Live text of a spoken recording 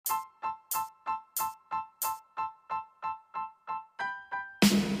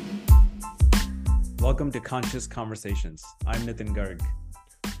Welcome to Conscious Conversations. I'm Nitin Garg.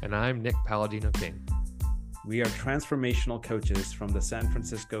 And I'm Nick Palladino-King. We are transformational coaches from the San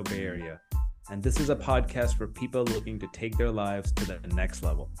Francisco Bay Area, and this is a podcast for people looking to take their lives to the next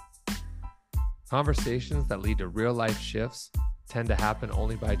level. Conversations that lead to real-life shifts tend to happen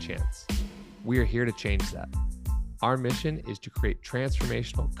only by chance. We are here to change that. Our mission is to create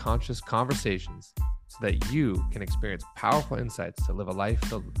transformational conscious conversations so that you can experience powerful insights to live a life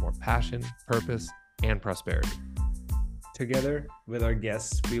filled with more passion, purpose, and prosperity. Together with our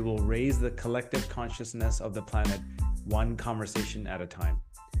guests, we will raise the collective consciousness of the planet one conversation at a time.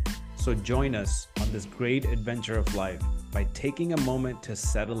 So join us on this great adventure of life by taking a moment to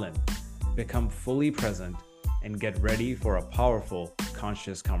settle in, become fully present, and get ready for a powerful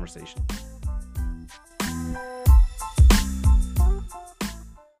conscious conversation.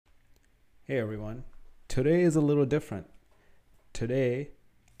 Hey everyone, today is a little different. Today,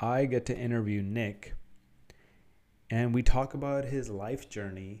 I get to interview Nick, and we talk about his life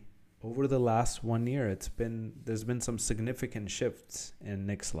journey over the last 1 year. There's been some significant shifts in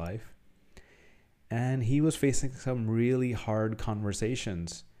Nick's life, and he was facing some really hard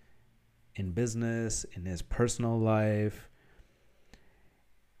conversations in business, in his personal life,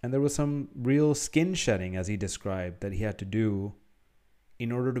 and there was some real skin shedding, as he described, that he had to do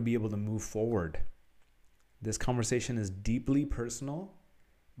in order to be able to move forward. This conversation is deeply personal,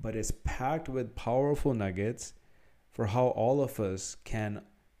 but it's packed with powerful nuggets for how all of us can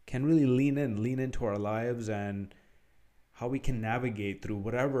really lean into our lives and how we can navigate through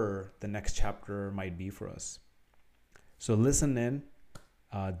whatever the next chapter might be for us. So listen in.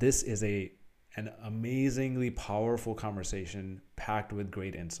 This is an amazingly powerful conversation packed with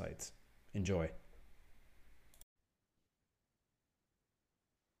great insights. Enjoy.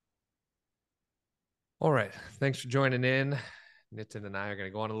 All right. Thanks for joining in. Nitin and I are going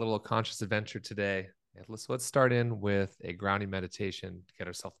to go on a little conscious adventure today. Let's start in with a grounding meditation to get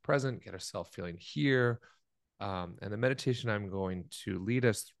ourselves present, get ourselves feeling here. And the meditation I'm going to lead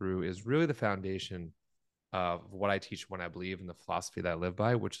us through is really the foundation of what I teach, what I believe, and the philosophy that I live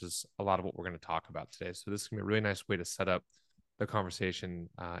by, which is a lot of what we're going to talk about today. So this is going to be a really nice way to set up the conversation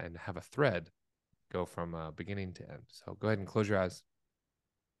and have a thread go from beginning to end. So go ahead and close your eyes.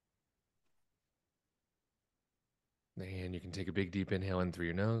 And you can take a big, deep inhale in through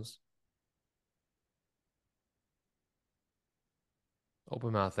your nose.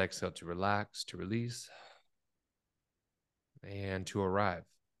 Open mouth exhale to relax, to release, and to arrive.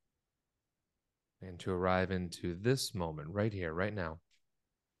 And to arrive into this moment right here, right now.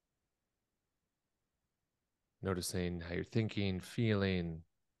 Noticing how you're thinking, feeling,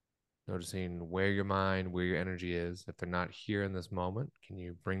 noticing where your mind, where your energy is. If they're not here in this moment, can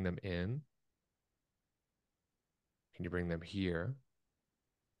you bring them in? Can you bring them here?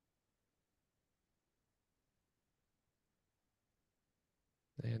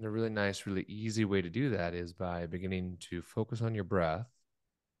 And a really nice, really easy way to do that is by beginning to focus on your breath.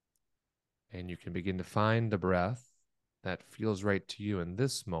 And you can begin to find the breath that feels right to you in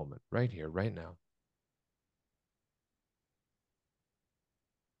this moment, right here, right now.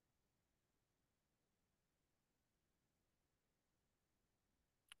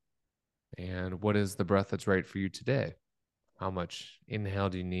 And what is the breath that's right for you today? How much inhale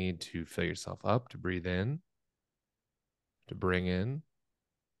do you need to fill yourself up, to breathe in, to bring in?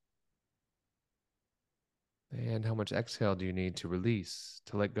 And how much exhale do you need to release,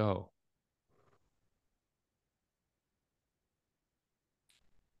 to let go?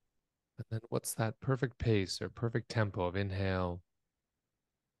 And then what's that perfect pace or perfect tempo of inhale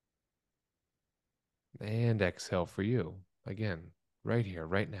and exhale for you? Again, right here,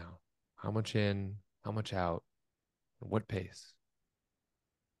 right now. How much in, how much out, and what pace?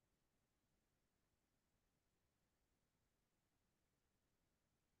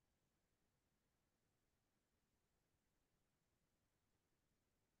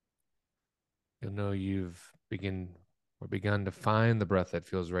 You'll know you've begun to find the breath that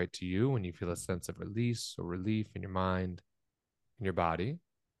feels right to you when you feel a sense of release or relief in your mind, in your body.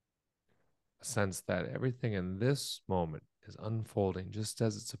 A sense that everything in this moment is unfolding just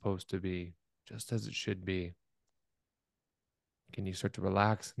as it's supposed to be, just as it should be. Can you start to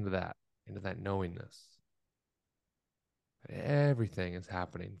relax into that knowingness? That everything is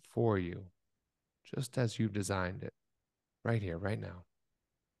happening for you, just as you've designed it, right here, right now.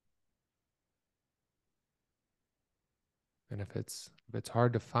 And if it's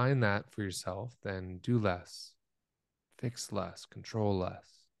hard to find that for yourself, then do less, fix less, control less,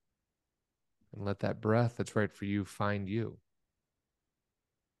 and let that breath that's right for you find you.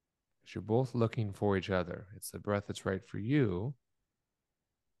 Because you're both looking for each other. It's the breath that's right for you,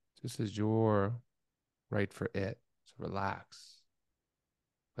 just as you're right for it. So relax,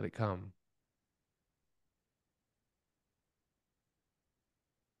 let it come.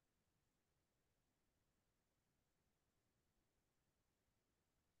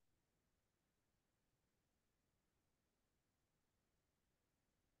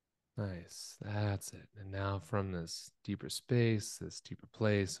 Nice. That's it. And now from this deeper space, this deeper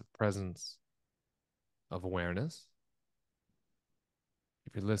place of presence, of awareness,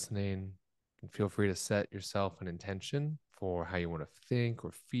 if you're listening, you can feel free to set yourself an intention for how you want to think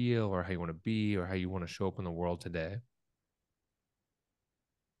or feel or how you want to be or how you want to show up in the world today.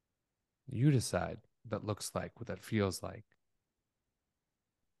 You decide what that looks like, what that feels like.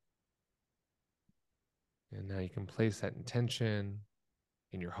 And now you can place that intention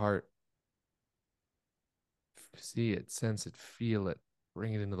in your heart. See it, sense it, feel it,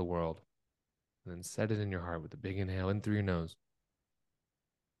 bring it into the world, and then set it in your heart with a big inhale in through your nose.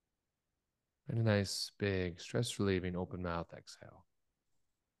 And a nice, big, stress relieving, open mouth exhale.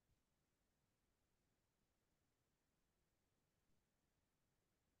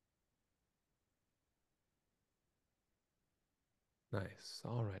 Nice.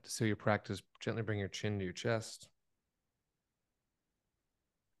 All right. So your practice, gently bring your chin to your chest.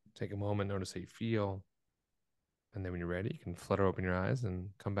 Take a moment, notice how you feel. And then when you're ready, you can flutter open your eyes and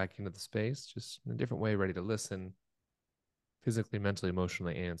come back into the space, just in a different way, ready to listen physically, mentally,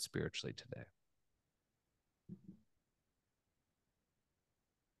 emotionally, and spiritually today.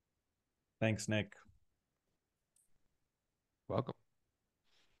 Thanks, Nick. Welcome.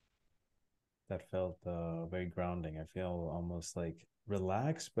 That felt very grounding. I feel almost like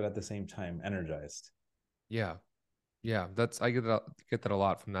relaxed, but at the same time energized. Yeah. Yeah. That's, I get that a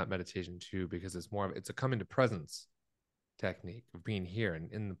lot from that meditation too, because it's more of, it's a come into presence technique of being here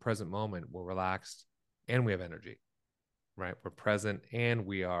and in the present moment. We're relaxed and we have energy, right? We're present and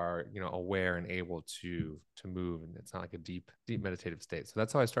we are, aware and able to move. And it's not like a deep meditative state. So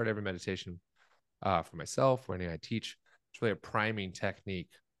that's how I start every meditation for myself or anything I teach. It's really a priming technique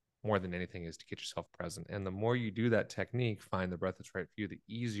more than anything is to get yourself present. And the more you do that technique, find the breath that's right for you, the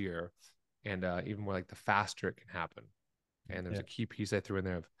easier and even more like the faster it can happen. And there's Yeah. a key piece I threw in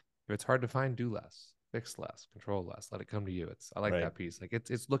there of if it's hard to find, do less, fix less, control less, let it come to you. I like Right. that piece. Like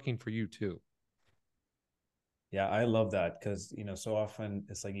it's looking for you too. Yeah, I love that because, so often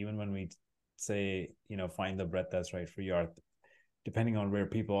it's like even when we say, find the breath that's right for you, depending on where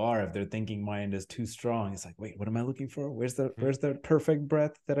people are, if their thinking mind is too strong, it's like, wait, what am I looking for? Mm-hmm. Where's the perfect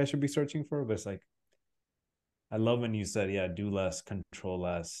breath that I should be searching for? But it's like, I love when you said, yeah, do less, control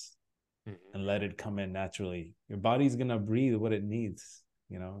less, Mm-hmm. and let it come in naturally. Your body's gonna breathe what it needs,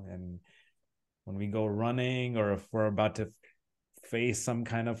 and when we go running or if we're about to face some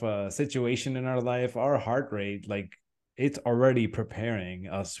kind of a situation in our life, our heart rate, like it's already preparing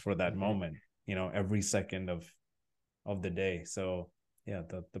us for that Mm-hmm. moment, every second of the day. So yeah,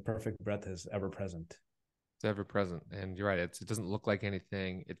 the perfect breath is ever present. It's ever present. And you're right. It doesn't look like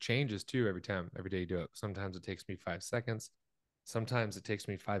anything. It changes too every time, every day you do it. Sometimes it takes me 5 seconds. Sometimes it takes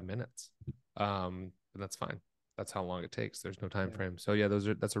me 5 minutes. And that's fine. That's how long it takes. There's no time Yeah. frame. So yeah,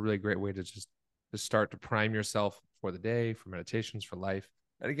 that's a really great way to start to prime yourself for the day, for meditations, for life.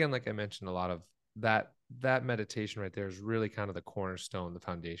 And again, like I mentioned, a lot of that meditation right there is really kind of the cornerstone, the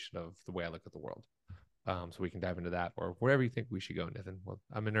foundation of the way I look at the world. So we can dive into that or wherever you think we should go, Nathan. Well,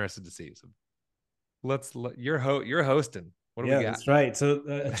 I'm interested to see. So you're hosting. What do we Yeah, got? that's right. So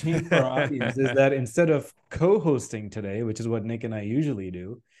a change for our audience is that instead of co-hosting today, which is what Nick and I usually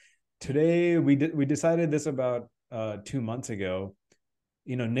do, today we decided this about 2 months ago.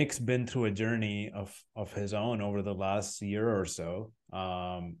 Nick's been through a journey of his own over the last year or so,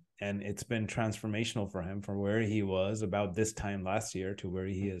 and it's been transformational for him from where he was about this time last year to where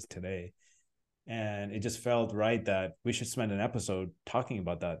he is today. And it just felt right that we should spend an episode talking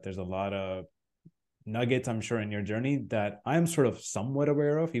about that. There's a lot of nuggets, I'm sure, in your journey that I'm sort of somewhat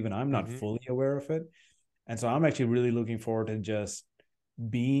aware of, even I'm not Mm-hmm. fully aware of it. And so I'm actually really looking forward to just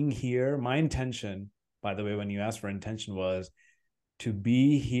being here. My intention, by the way, when you asked for intention, was to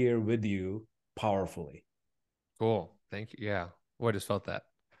be here with you powerfully. Cool. Thank you. Yeah. Oh, I just felt that.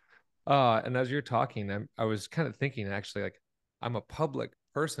 And as you're talking, I was kind of thinking actually like I'm a public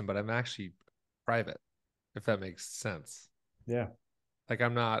person, but I'm actually private, if that makes sense. Yeah. Like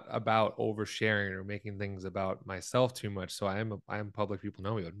I'm not about oversharing or making things about myself too much. So I am public. People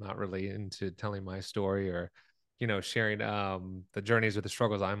know me, but I'm not really into telling my story or, sharing the journeys or the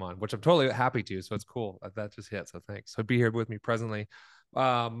struggles I'm on, which I'm totally happy to. So it's cool. That just hit. So thanks. So be here with me presently.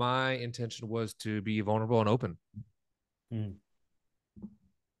 My intention was to be vulnerable and open. Mm,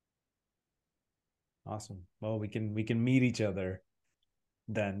 awesome. Well, we can meet each other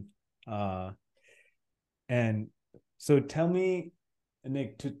then. And so tell me,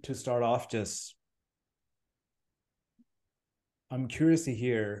 Nick, to start off, just I'm curious to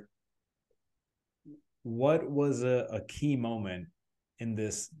hear what was a key moment in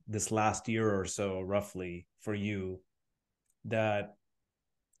this last year or so, roughly, for you that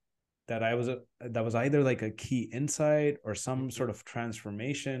that was either like a key insight or some Mhm. sort of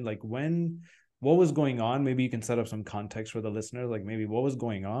transformation. Like when, what was going on? Maybe you can set up some context for the listener, like maybe what was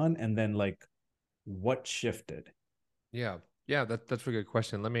going on, and then like what shifted. Yeah. Yeah, that's a good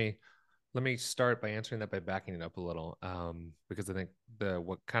question. Let me start by answering that by backing it up a little, because I think the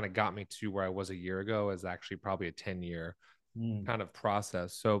what kind of got me to where I was a year ago is actually probably a 10-year Mm, kind of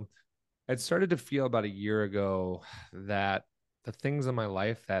process. So I'd started to feel about a year ago that the things in my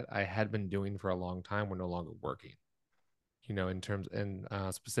life that I had been doing for a long time were no longer working. In terms and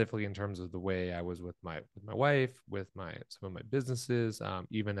specifically in terms of the way I was with my wife, with my some of my businesses,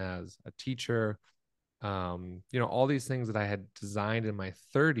 even as a teacher. All these things that I had designed in my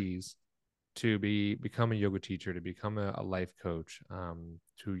 30s to become a yoga teacher, to become a life coach,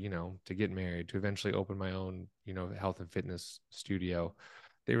 to get married, to eventually open my own, health and fitness studio.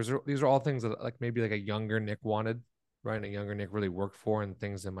 These are all things that like maybe like a younger Nick wanted, right? And a younger Nick really worked for, and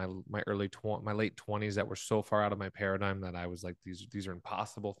things in my late 20s that were so far out of my paradigm that I was like, these are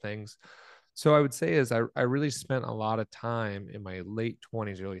impossible things. So I would say is I really spent a lot of time in my late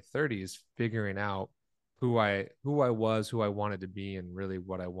 20s, early 30s figuring out who I was, who I wanted to be, and really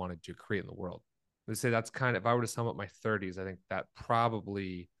what I wanted to create in the world. They say that's kind of, if I were to sum up my 30s, I think that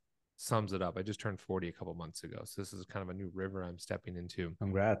probably sums it up. I just turned 40 a couple months ago, so this is kind of a new river I'm stepping into.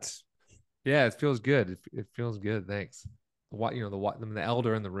 congrats. Yeah, it feels good. It feels good. Thanks. What I'm the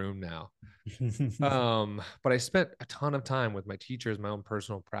elder in the room now. But I spent a ton of time with my teachers, my own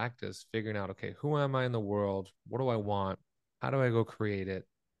personal practice, figuring out, okay, who am I in the world? What do I want? How do I go create it?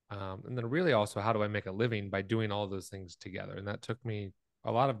 And then really also, how do I make a living by doing all those things together? And that took me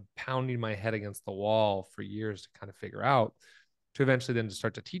a lot of pounding my head against the wall for years to kind of figure out, to eventually then to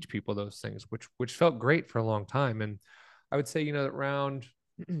start to teach people those things, which felt great for a long time. And I would say, around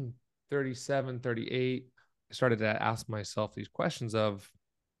 37, 38, I started to ask myself these questions of,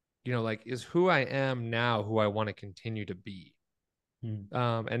 like, is who I am now who I want to continue to be?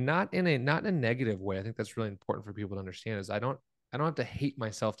 Mm, And not in a negative way. I think that's really important for people to understand is I don't have to hate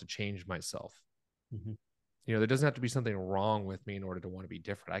myself to change myself. mhm, There doesn't have to be something wrong with me in order to want to be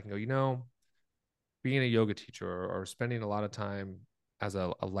different. I can go, being a yoga teacher, or spending a lot of time as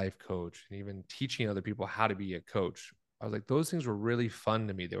a life coach, and even teaching other people how to be a coach. I was like, those things were really fun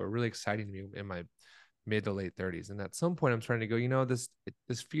to me. They were really exciting to me in my mid to late 30s. And at some point I'm trying to go,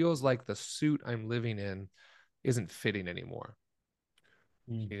 this feels like the suit I'm living in isn't fitting anymore.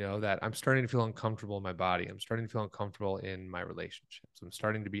 mm, That I'm starting to feel uncomfortable in my body. I'm starting to feel uncomfortable in my relationships. I'm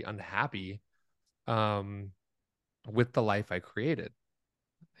starting to be unhappy um, with the life I created.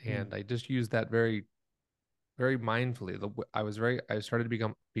 mm. And I just used that very, very mindfully. I started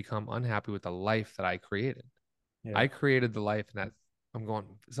to become unhappy with the life that I created. Yeah. I created the life, and that I'm going,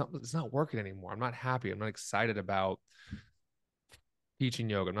 it's not working anymore. I'm not happy. I'm not excited about teaching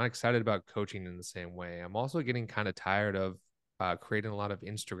yoga. I'm not excited about coaching in the same way. I'm also getting kind of tired of creating a lot of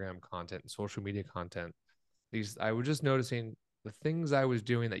Instagram content and social media content. I was just noticing the things I was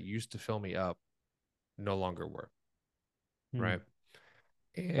doing that used to fill me up no longer were, Mm. right.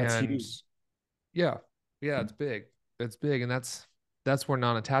 That's And huge. yeah, yeah, it's big. It's big, and that's where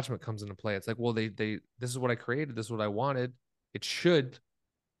non-attachment comes into play. It's like, well, they this is what I created. This is what I wanted. It should, and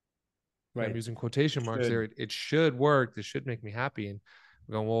I'm Right. using quotation marks there. Should. It should work. This should make me happy. And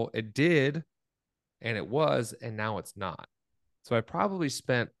I'm going, well, it did, and it was, and now it's not. So I probably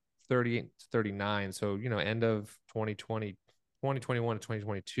spent 38 to 39. So, end of 2020, 2021 to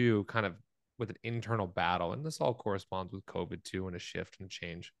 2022, kind of with an internal battle. And this all corresponds with COVID too, and a shift and a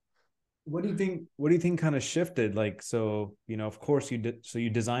change. What do you think? What do you think kind of shifted? Like, so, of course you did. So you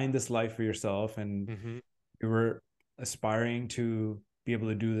designed this life for yourself, and Mm-hmm. you were aspiring to be able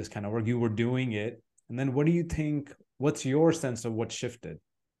to do this kind of work. You were doing it, and then what do you think? What's your sense of what shifted?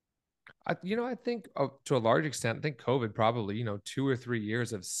 I think to a large extent, I think COVID probably, 2 or 3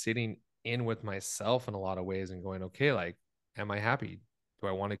 years of sitting in with myself in a lot of ways and going, okay, like, am I happy? Do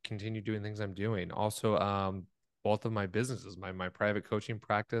I want to continue doing things I'm doing? Also, both of my businesses, my private coaching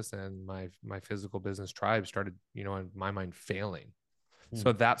practice and my physical business Tribe started, in my mind, failing. Hmm.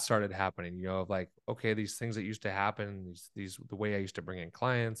 So that started happening, of like, okay, these things that used to happen, these the way I used to bring in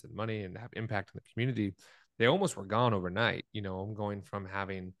clients and money and have impact in the community, they almost were gone overnight. I'm going from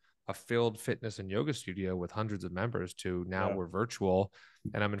having a filled fitness and yoga studio with hundreds of members to now Yeah. we're virtual,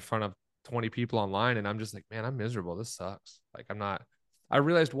 and I'm in front of 20 people online, and I'm just like, man, I'm miserable. This sucks. Like, I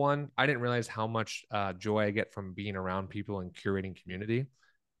realized one, I didn't realize how much joy I get from being around people and curating community.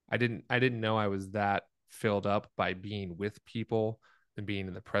 I didn't know I was that filled up by being with people and being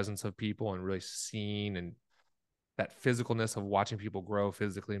in the presence of people and really seeing and that physicalness of watching people grow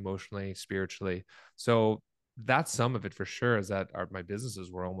physically, emotionally, spiritually. So that's some of it for sure, is that my businesses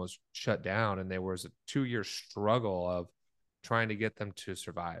were almost shut down, and there was a 2 year struggle of trying to get them to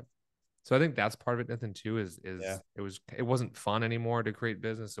survive. So I think that's part of it, Nathan, too, Yeah, is it wasn't fun anymore to create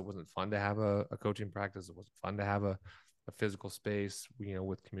business. It wasn't fun to have a coaching practice. It wasn't fun to have a physical space,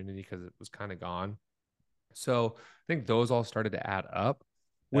 with community, because it was kind of gone. So I think those all started to add up,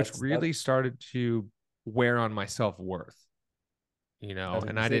 which that really started to wear on my self-worth, I was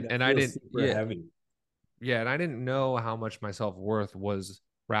and gonna I say didn't, that and I feels didn't, super yeah, heavy. yeah, and I didn't know how much my self-worth was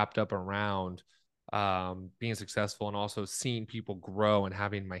wrapped up around being successful and also seeing people grow and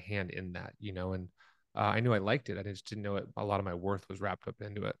having my hand in that, and I knew I liked it. I just didn't know it. A lot of my worth was wrapped up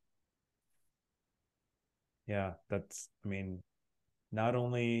into it. Yeah, that's, I mean, not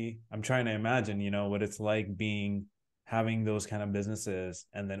only I'm trying to imagine, what it's like being having those kind of businesses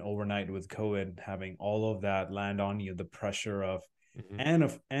and then overnight with COVID, having all of that land on you, the pressure of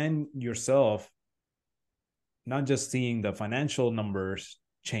Mm-hmm. and yourself, not just seeing the financial numbers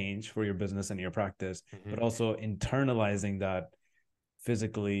change for your business and your practice, Mm-hmm. but also internalizing that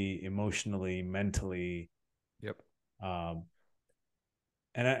physically, emotionally, mentally. Yep. Um,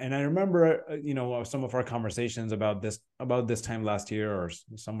 and I remember, some of our conversations about this time last year or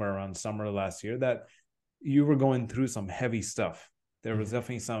somewhere around summer last year, that you were going through some heavy stuff. There was Mm-hmm.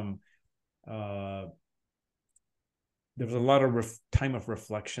 definitely some. Uh, there was a lot of time of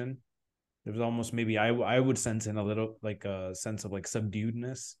reflection. There was almost, maybe I would sense in a little, like a sense of like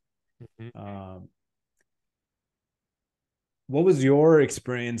subduedness. Mm-hmm. Um, what was your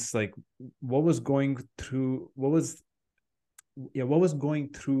experience like? What was going through? What was going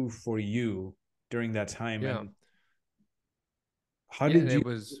through for you during that time? Yeah. And how Yeah. And did you? it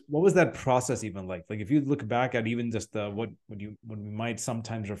was, What was that process even like? Like, if you look back at even just the what we might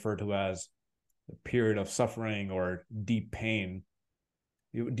sometimes refer to as a period of suffering or deep pain,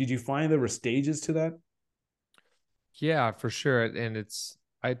 did you find there were stages to that? yeah, for sure. And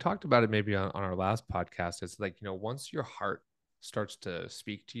I talked about it maybe on our last podcast. It's like, once your heart starts to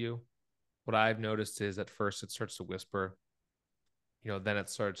speak to you, what I've noticed is at first it starts to whisper, then it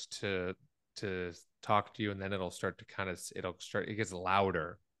starts to talk to you, and then it gets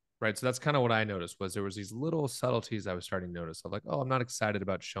louder. Right. So that's kind of what I noticed, was there was these little subtleties I was starting to notice of, like, oh, I'm not excited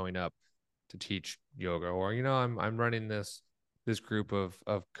about showing up to teach yoga, or, I'm running this group of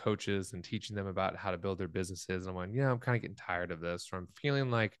coaches and teaching them about how to build their businesses. And I'm like, I'm kind of getting tired of this, or I'm feeling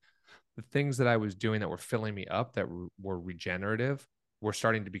like the things that I was doing that were filling me up, that were regenerative, were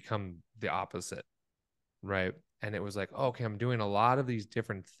starting to become the opposite. Right. And it was like, oh, okay, I'm doing a lot of these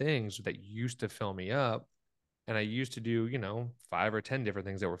different things that used to fill me up. And I used to do, 5 or 10 different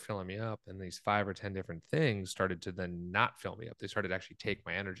things that were filling me up. And these 5 or 10 different things started to then not fill me up. They started to actually take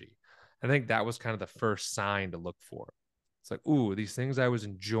my energy. I think that was kind of the first sign to look for. It's like, ooh, these things I was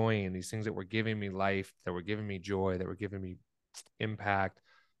enjoying, these things that were giving me life, that were giving me joy, that were giving me impact,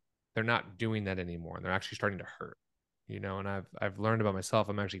 they're not doing that anymore, and they're actually starting to hurt. And I've learned about myself,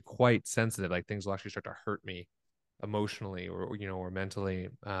 I'm actually quite sensitive. Like, things will actually start to hurt me emotionally, or mentally.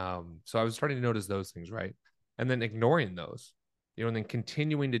 So I was starting to notice those things, right? And then ignoring those, and then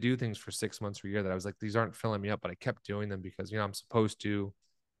continuing to do things for 6 months or a year that I was like, these aren't filling me up, but I kept doing them because, I'm supposed to.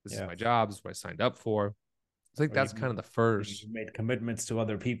 This is Yeah. my job. This is what I signed up for. It's like, Or you that's kind of made, the first. you made commitments to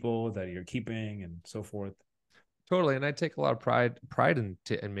other people that you're keeping and so forth. Totally. And I take a lot of pride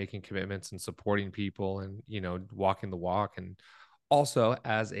in making commitments and supporting people, and, walking the walk. And also,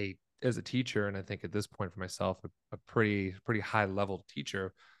 as a teacher, and I think at this point for myself, a pretty high level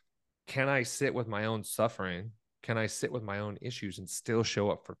teacher, can I sit with my own suffering? Can I sit with my own issues and still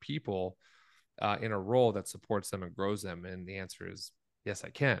show up for people in a role that supports them and grows them? And the answer is yes, I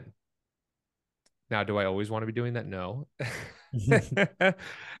can. Now, do I always want to be doing that? No.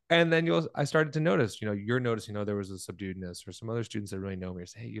 And then I started to notice, you're noticing, there was a subduedness, or some other students that really know me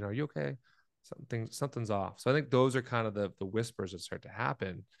say, hey, are you okay? Something's off. So I think those are kind of the whispers that start to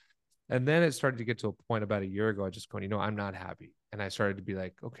happen. And then it started to get to a point about a year ago, I just going, I'm not happy. And I started to be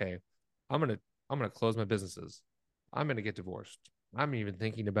like, okay, I'm gonna I'm gonna close my businesses. I'm gonna get divorced. I'm even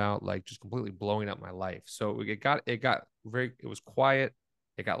thinking about, like, just completely blowing up my life. So it was quiet.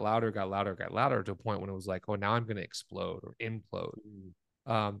 It got louder, got louder, got louder, to a point when it was like, oh, now I'm gonna explode or implode.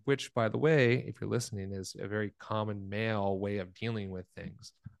 Which, by the way, if you're listening, is a very common male way of dealing with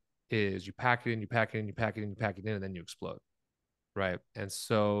things. Is you pack it in, you pack it in, you pack it in, you pack it in, and then you explode. Right. And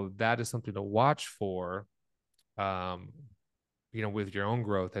so that is something to watch for. Um, with your own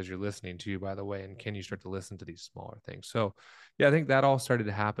growth as you're listening to you, by the way, and can you start to listen to these smaller things? So yeah, I think that all started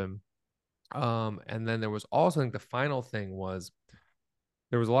to happen. And then there was also, I think the final thing was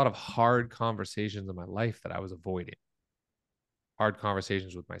there was a lot of hard conversations in my life that I was avoiding. Hard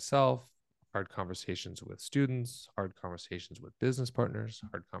conversations with myself, hard conversations with students, hard conversations with business partners,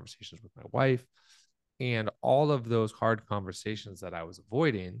 hard conversations with my wife. And all of those hard conversations that I was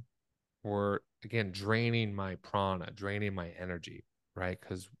avoiding were, again, draining my prana, draining my energy, right?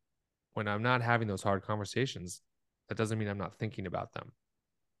 Because when I'm not having those hard conversations, that doesn't mean I'm not thinking about them,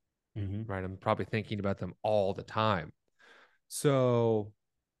 Mm-hmm. right? I'm probably thinking about them all the time. So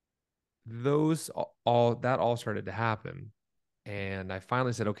those all that all started to happen. And I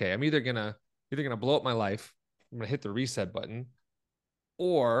finally said, okay, I'm either gonna blow up my life, I'm gonna hit the reset button,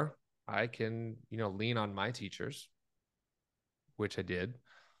 or I can, lean on my teachers, which I did,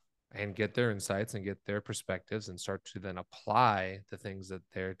 and get their insights and get their perspectives and start to then apply the things that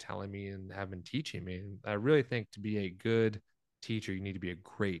they're telling me and have been teaching me. And I really think to be a good teacher, you need to be a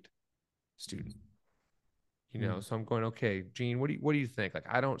great student. Mm-hmm. So I'm going, okay, Gene, what do you think? Like,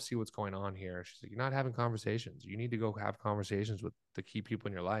 I don't see what's going on here. She's like, you're not having conversations. You need to go have conversations with the key people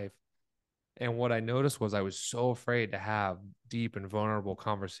in your life. And what I noticed was I was so afraid to have deep and vulnerable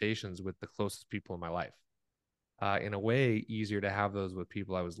conversations with the closest people in my life. In a way, easier to have those with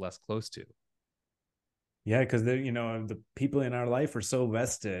people I was less close to. Yeah, because the people in our life are so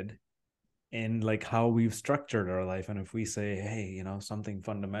vested in like how we've structured our life, and if we say, hey, something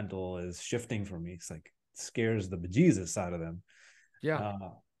fundamental is shifting for me, it's like it scares the bejesus out of them. Yeah. uh,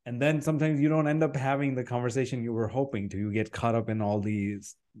 and then sometimes you don't end up having the conversation you were hoping to. You get caught up in all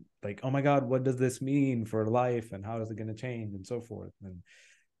these, like, oh my god, what does this mean for life and how is it going to change and so forth. And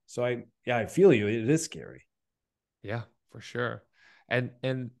so I feel you, it is scary. Yeah, for sure.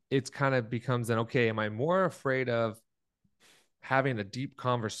 And it's kind of becomes then, okay, am I more afraid of having a deep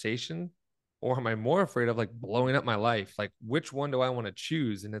conversation, or am I more afraid of like blowing up my life? Like, which one do I want to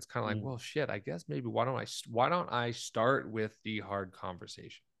choose? And it's kind of like, Mm, well, shit, I guess maybe why don't I start with the hard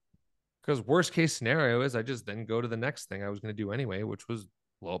conversation? Because worst case scenario is I just then go to the next thing I was going to do anyway, which was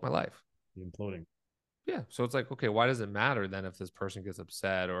blow up my life. imploding. Yeah. So it's like, okay, why does it matter then if this person gets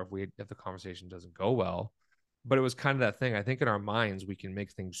upset or if the conversation doesn't go well? But it was kind of that thing. I think in our minds we can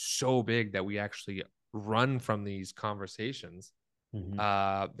make things so big that we actually run from these conversations Mm-hmm.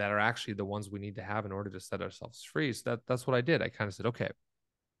 that are actually the ones we need to have in order to set ourselves free. So that's what I did. I kind of said, okay,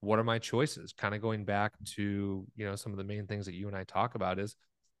 what are my choices? Kind of going back to some of the main things that you and I talk about is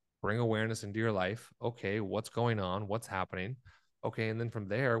bring awareness into your life. Okay, what's going on? What's happening? Okay, and then from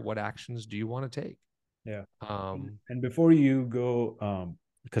there, what actions do you want to take? Yeah. Um, And before you go,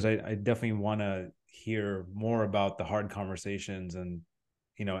 because I definitely want to hear more about the hard conversations, and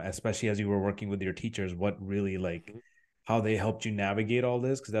especially as you were working with your teachers, what really, like, how they helped you navigate all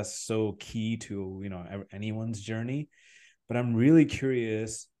this, because that's so key to anyone's journey. But I'm really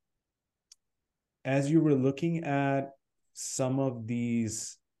curious, as you were looking at some of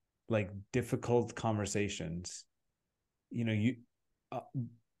these like difficult conversations, you uh,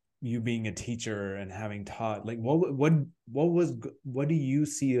 you being a teacher and having taught, like, what do you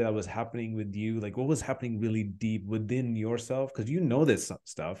see that was happening with you? Like, what was happening really deep within yourself, because this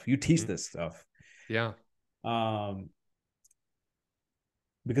stuff, you teach this stuff. yeah. um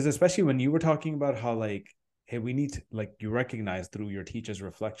because especially when you were talking about how, like, hey, we need to, like, you recognize through your teacher's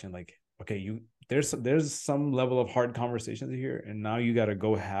reflection, like, okay, there's some level of hard conversations here, and now you got to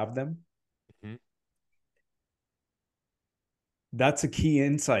go have them. Mhm. That's a key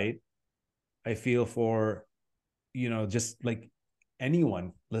insight, I feel, for just like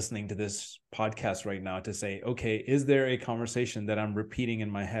anyone listening to this podcast right now, to say, okay, is there a conversation that I'm repeating in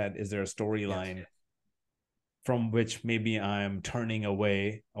my head? Is there a Yes. storyline from which maybe I'm turning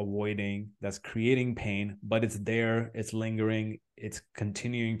away, avoiding, that's creating pain, but it's there, it's lingering, it's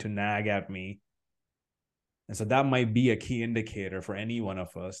continuing to nag at me? And so that might be a key indicator for any one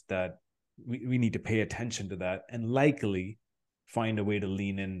of us, that we need to pay attention to that, and likely find a way to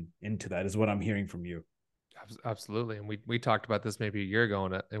lean into that, is what I'm hearing from you. Absolutely. And we talked about this maybe a year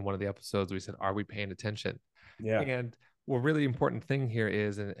ago in one of the episodes. We said, are we paying attention? Yeah. And what really important thing here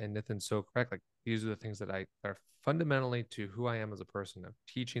is, and Nathan's so correct, like these are the things that are fundamentally to who I am as a person, of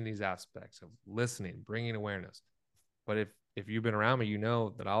teaching these aspects of listening, bringing awareness. But if you've been around me, you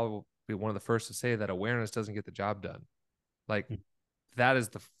know that I'll be one of the first to say that awareness doesn't get the job done. Like, that is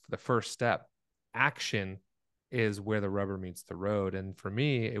the first step. Action is where the rubber meets the road. And for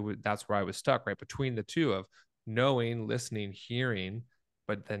me, that's where I was stuck, right between the two of knowing, listening, hearing,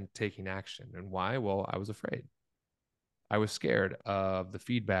 but then taking action. And why? Well, I was afraid. I was scared of the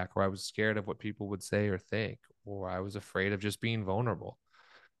feedback, or I was scared of what people would say or think, or I was afraid of just being vulnerable.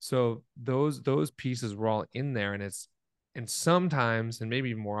 So those pieces were all in there, and sometimes, and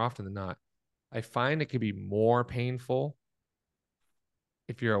maybe more often than not, I find it could be more painful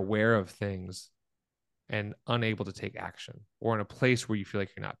if you're aware of things and unable to take action, or in a place where you feel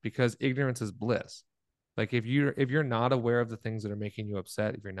like you're not, because ignorance is bliss. Like if you're not aware of the things that are making you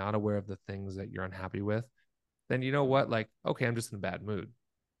upset, if you're not aware of the things that you're unhappy with, then you know what? Like, okay, I'm just in a bad mood.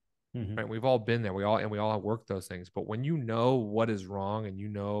 Mm-hmm. Right? We've all been there. We all work those things. But when you know what is wrong and you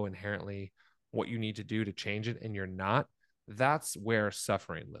know inherently what you need to do to change it and you're not, that's where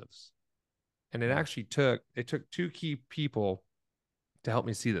suffering lives. And Wow. it took two key people to help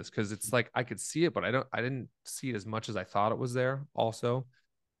me see this, because it's like I could see it, but I didn't see it as much as I thought it was there. Also,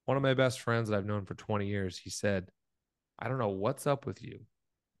 one of my best friends that I've known for 20 years, he said, I don't know what's up with you,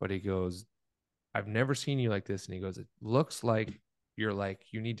 but he goes, I've never seen you like this. And he goes, it looks like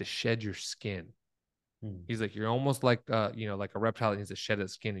you need to shed your skin. Mm. He's like, you're almost like, like a reptile that needs to shed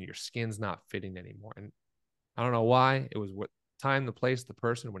its skin and your skin's not fitting anymore. And I don't know why. It was what time, the place, the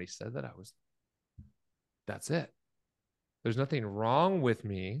person. When he said that, that's it. There's nothing wrong with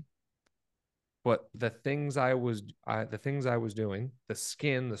me, but the things I was doing, the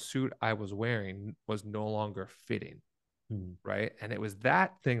skin, the suit I was wearing was no longer fitting. Mm. Right. And it was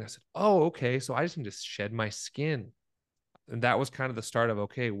that thing that said, oh, okay. So I just need to shed my skin. And that was kind of the start of,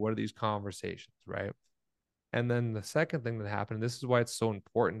 okay, what are these conversations? Right. And then the second thing that happened, and this is why it's so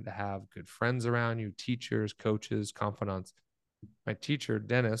important to have good friends around you, teachers, coaches, confidants. My teacher,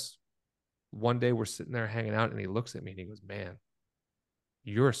 Dennis, one day we're sitting there hanging out and he looks at me and he goes, man,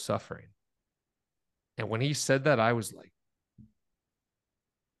 you're suffering. And when he said that, I was like,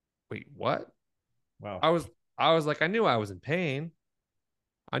 wait, what? Wow. I was I was like, I knew I was in pain.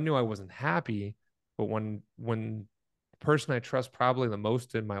 I knew I wasn't happy. But when the person I trust probably the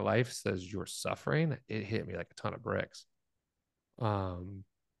most in my life says you're suffering, it hit me like a ton of bricks. Um,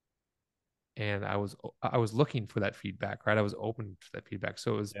 and I was looking for that feedback, right? I was open to that feedback.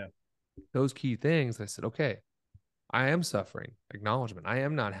 So it was Yeah. those key things. I said, okay, I am suffering. Acknowledgement. I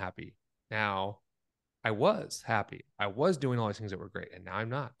am not happy. Now I was happy. I was doing all these things that were great, and now I'm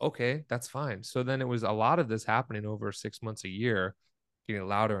not. Okay, that's fine. So then it was a lot of this happening over 6 months, a year, getting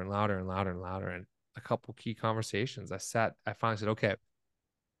louder and louder and louder and louder. And a couple key conversations. I finally said, okay,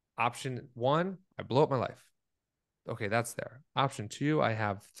 option one, I blow up my life. Okay, that's there. Option two, I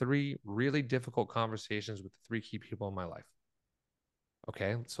have three really difficult conversations with the three key people in my life.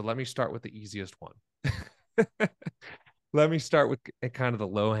 Okay, so let me start with the easiest one. Let me start with kind of the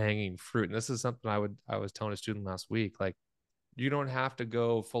low hanging fruit. And this is something I was telling a student last week. Like, you don't have to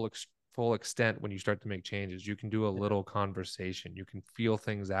go full extent when you start to make changes. You can do a Yeah. little conversation. You can feel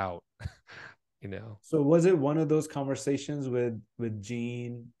things out. you know. So was it one of those conversations with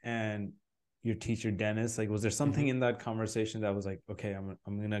Gene and your teacher Dennis? Like, was there something Mm-hmm. in that conversation that was like, okay, I'm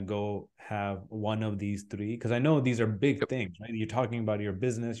gonna go have one of these three? Because I know these are big Yep. things, right? You're talking about your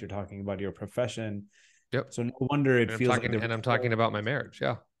business, you're talking about your profession. Yep. So no wonder it And feels like there I'm was talking so about my marriage.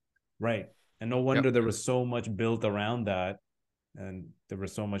 Yeah. right. And no Yep. wonder there was so much built around that, and there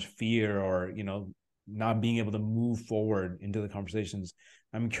was so much fear or not being able to move forward into the conversations.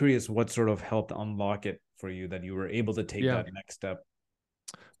 I'm curious what sort of helped unlock it for you that you were able to take Yeah. that next step.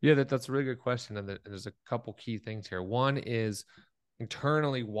 Yeah. That's a really good question. And there's a couple key things here. One is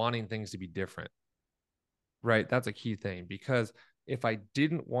internally wanting things to be different. Right. That's a key thing, because if I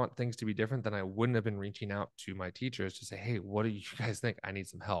didn't want things to be different, then I wouldn't have been reaching out to my teachers to say, hey, what do you guys think? I need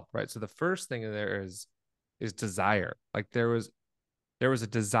some help. Right. So the first thing there is desire. Like there was a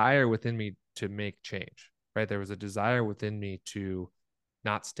desire within me to make change. Right. There was a desire within me to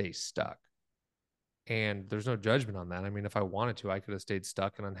not stay stuck. And there's no judgment on that. I mean, if I wanted to, I could have stayed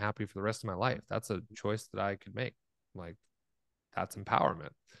stuck and unhappy for the rest of my life. That's a choice that I could make. Like, that's empowerment.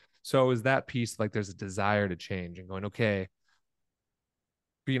 So is that piece, like there's a desire to change and going, okay,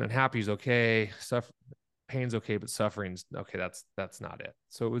 being unhappy is okay, pain's okay, but suffering's okay. That's not it.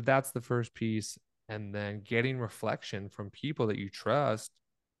 So that's the first piece. And then getting reflection from people that you trust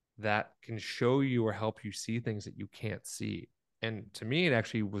that can show you or help you see things that you can't see. And to me, it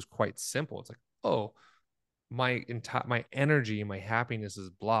actually was quite simple. It's like, oh, my energy, my happiness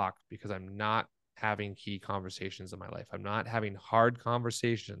is blocked because I'm not having key conversations in my life. I'm not having hard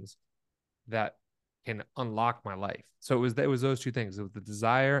conversations that can unlock my life. So it was those two things. It was the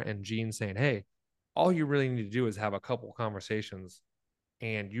desire and Gene saying, hey, all you really need to do is have a couple conversations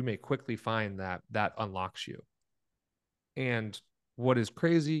and you may quickly find that that unlocks you. And what is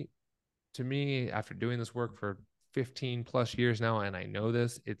crazy to me after doing this work for 15 plus years now, and I know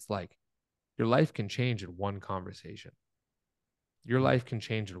this, it's like your life can change in one conversation. Your life can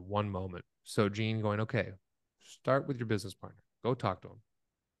change in one moment. So Gene going, okay, Start with your business partner. Go talk to him.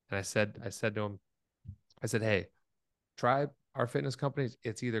 And I said to him, I said, hey, Tribe, our fitness companies,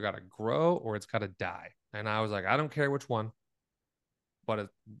 it's either got to grow or it's got to die. And I was like, I don't care which one, but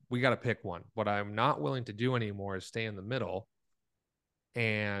we got to pick one. What I'm not willing to do anymore is stay in the middle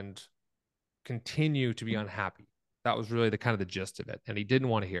and continue to be unhappy. That was really the kind of the gist of it. And he didn't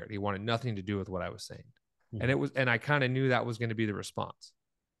want to hear it. He wanted nothing to do with what I was saying. Mm-hmm. And I kind of knew that was going to be the response,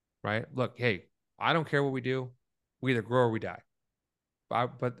 right? Look, hey, I don't care what we do. We either grow or we die.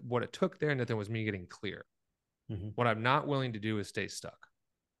 But what it took there, Nathan, was me getting clear. Mm-hmm. What I'm not willing to do is stay stuck.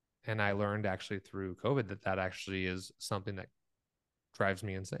 And I learned actually through COVID that actually is something that drives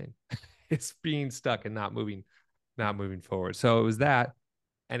me insane. It's being stuck and not moving forward. So it was that.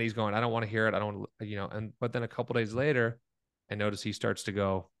 And he's going, I don't want to hear it. I don't, but then a couple days later, I notice he starts to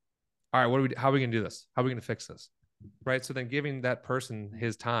go, all right, how are we going to do this? How are we going to fix this? Right. So then giving that person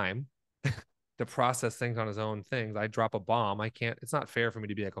his time to process things on his own things, I drop a bomb. It's not fair for me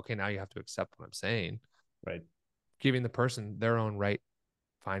to be like, okay, now you have to accept what I'm saying. Right. Giving the person their own right,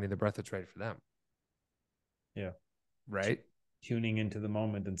 finding the breath that's right for them. Yeah. Right. Tuning into the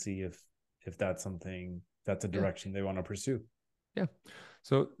moment and see if that's something, that's a direction they want to pursue. Yeah.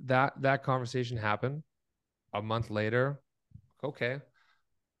 So that conversation happened. A month later, okay,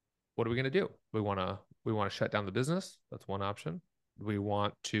 what are we going to do? We want to shut down the business. That's one option. We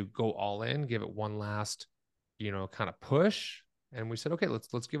want to go all in, give it one last, kind of push. And we said, okay,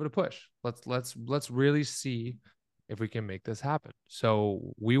 let's give it a push. Let's really see if we can make this happen.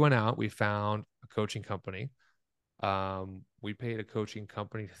 So we went out, we found a coaching company. We paid a coaching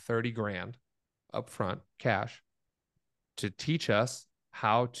company 30 grand up front, cash, to teach us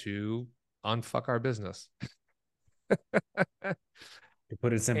how to unfuck our business. To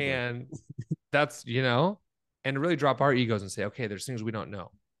put it simply. And that's, and really drop our egos and say, okay, there's things we don't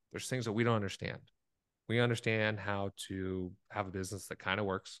know. There's things that we don't understand. We understand how to have a business that kind of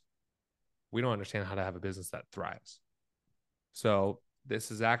works. We don't understand how to have a business that thrives. So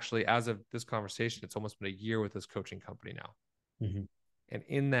this is actually, as of this conversation, it's almost been a year with this coaching company now. Mm-hmm. And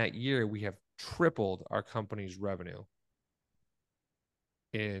in that year, we have tripled our company's revenue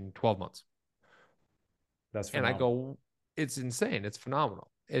in 12 months. That's And I phenomenal. go, it's insane. It's phenomenal.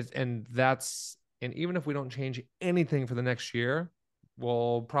 And even if we don't change anything for the next year,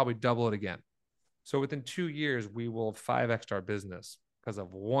 we'll probably double it again. So within 2 years, we will 5x our business because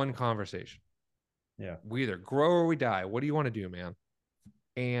of one conversation. Yeah. We either grow or we die. What do you want to do, man?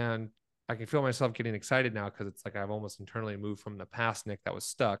 And I can feel myself getting excited now because it's like I've almost internally moved from the past Nick that was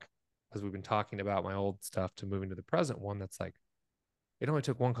stuck, as we've been talking about my old stuff, to moving to the present one that's like, it only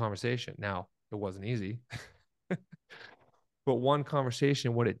took one conversation. Now, it wasn't easy. But one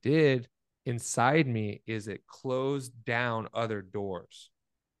conversation, what it did inside me is it closed down other doors,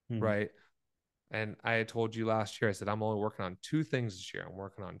 Mm-hmm. right? And I had told you last year, I said, I'm only working on 2 things this year. I'm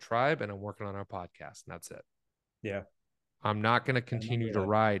working on Tribe and I'm working on our podcast. And that's it. Yeah. I'm not going to I remember continue to that.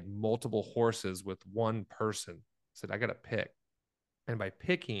 ride multiple horses with one person. I said, I got to pick. And by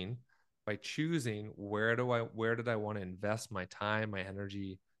choosing, where did I want to invest my time, my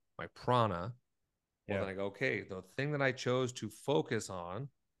energy, my prana? Well, Yeah. then I go, okay, the thing that I chose to focus on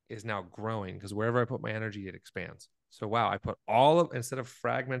is now growing, because wherever I put my energy, it expands. So, wow, I put instead of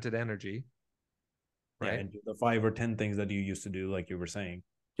fragmented energy, Yeah. right? And the 5 or 10 things that you used to do, like you were saying.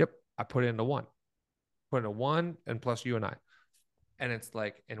 Yep. I put it into one, and plus you and I. And it's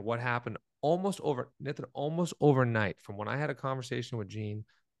like, and what happened Nathan, almost overnight, from when I had a conversation with Gene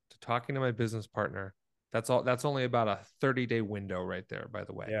to talking to my business partner, that's only about a 30-day window right there, by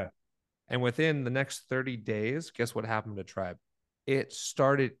the way. Yeah. And within the next 30 days, guess what happened to Tribe? It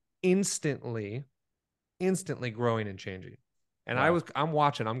started instantly growing and changing. And Wow. I'm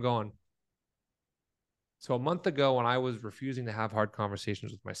watching, I'm going. So a month ago, when I was refusing to have hard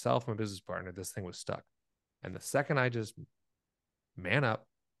conversations with myself and my business partner, this thing was stuck. And the second I just man up,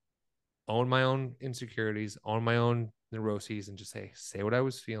 own my own insecurities, own my own neuroses, and just say what I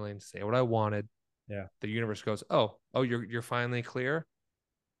was feeling, say what I wanted, Yeah. the universe goes, oh, you're finally clear.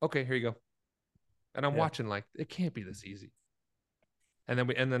 Okay, here you go. And I'm Yeah. watching like, it can't be this easy. And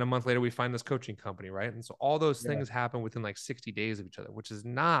then a month later we find this coaching company, right? And so all those Yeah. things happen within like 60 days of each other, which is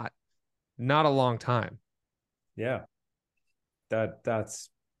not a long time. Yeah. That's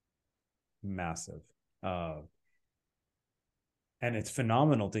massive. Uh, and it's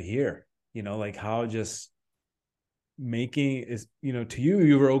phenomenal to hear, like how just making is, to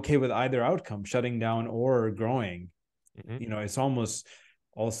you were okay with either outcome, shutting down or growing. Mm-hmm. It's almost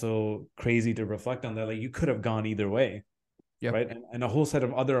also crazy to reflect on that. Like you could have gone either way. Yeah. Right. And a whole set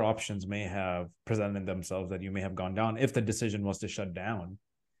of other options may have presented themselves that you may have gone down if the decision was to shut down.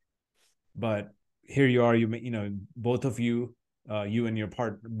 But here you are, both of you, you and your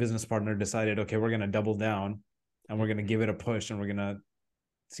business partner decided, okay, we're going to double down and we're going to give it a push and we're going to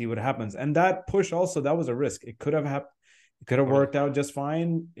see what happens. And that push also, that was a risk. It could have happened. It could have Totally. worked out just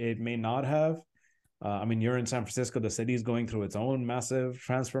fine. It may not have. I mean, you're in San Francisco. The city is going through its own massive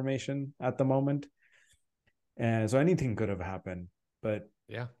transformation at the moment, and so anything could have happened. But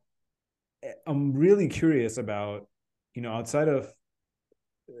Yeah. I'm really curious about, outside of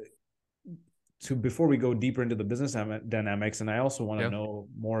to before we go deeper into the business dynamics, and I also want to Yeah. know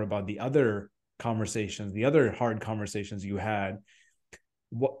more about the other conversations, the other hard conversations you had.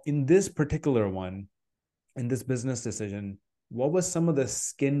 What in this particular one, in this business decision, what was some of the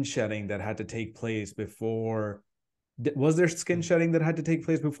skin shedding that had to take place before? Was there skin shedding that had to take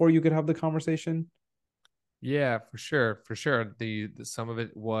place before you could have the conversation? Yeah, for sure. For sure. The some of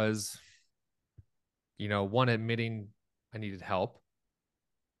it was, one admitting I needed help,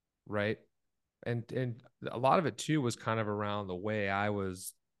 right? And a lot of it too was kind of around the way I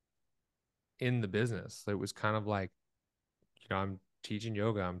was in the business. It was kind of like, I'm teaching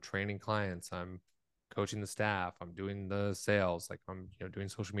yoga, I'm training clients, I'm coaching the staff, I'm doing the sales, like I'm, doing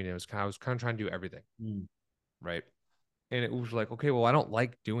social media. I was kind of trying to do everything, Mm. right? And it was like, okay, well, I don't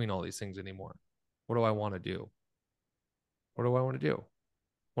like doing all these things anymore. What do I want to do? What do I want to do?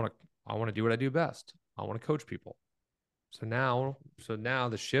 I want to do what I do best. I want to coach people. So now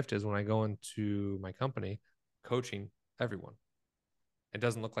the shift is when I go into my company, coaching everyone. It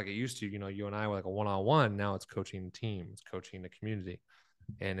doesn't look like it used to. You and I were like a one-on-one. Now it's coaching teams, coaching the community.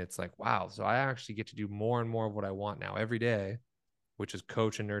 And it's like, wow. So I actually get to do more and more of what I want now every day, which is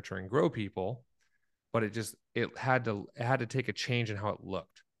coach and nurture and grow people. But it had to take a change in how it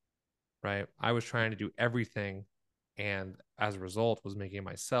looked, right? I was trying to do everything, and as a result was making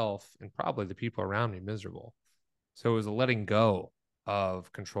myself and probably the people around me miserable. So it was a letting go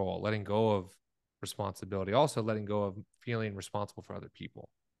of control, letting go of responsibility, also letting go of feeling responsible for other people.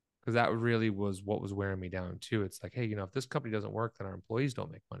 Because that really was what was wearing me down too. It's like, hey, if this company doesn't work, then our employees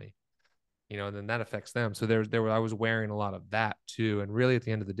don't make money, and then that affects them. So I was wearing a lot of that too. And really at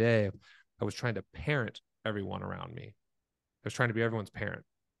the end of the day, I was trying to parent everyone around me. I was trying to be everyone's parent.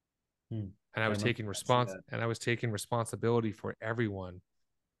 Mm. And Yeah, no, I see that. I was taking responsibility for everyone.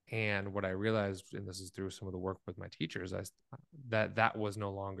 And what I realized, and this is through some of the work with my teachers, that was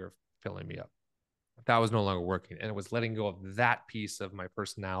no longer filling me up. That was no longer working. And it was letting go of that piece of my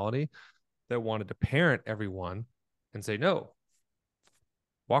personality that wanted to parent everyone and say, no,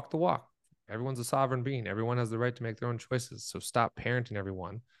 walk the walk. Everyone's a sovereign being. Everyone has the right to make their own choices. So stop parenting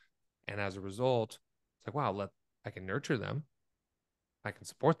everyone. And as a result, it's like, wow, I can nurture them. I can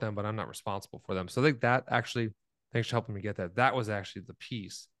support them, but I'm not responsible for them. So I think that actually, thanks for helping me get that. That was actually the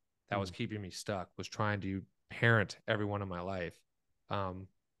piece that was Mm. keeping me stuck, was trying to parent everyone in my life, um,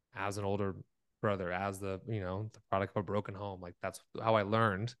 as an older brother, as the product of a broken home. Like that's how I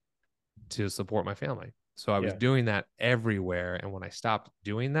learned to support my family. So I was Yeah. doing that everywhere. And when I stopped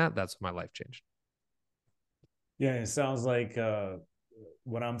doing that, that's when my life changed. Yeah, it sounds like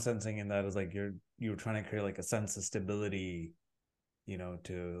what I'm sensing in that is like you're trying to create like a sense of stability,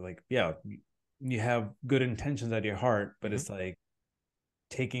 to like, yeah, you have good intentions at your heart, but Mm-hmm. it's like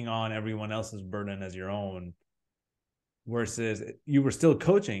taking on everyone else's burden as your own, versus you were still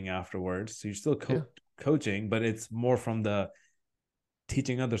coaching afterwards, so you're still Yeah. coaching, but it's more from the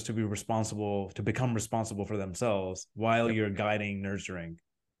teaching others to become responsible for themselves while Yep. you're guiding, nurturing.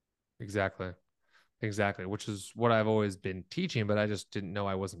 Exactly. Exactly, which is what I've always been teaching, but I just didn't know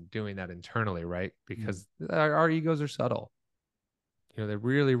I wasn't doing that internally, right? Mm. Because our egos are subtle. They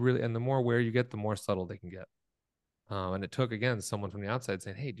really, really, and the more aware you get, the more subtle they can get. And it took, again, someone from the outside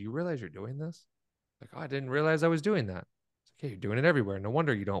saying, hey, do you realize you're doing this? Like, oh, I didn't realize I was doing that. It's like, hey, you're doing it everywhere. No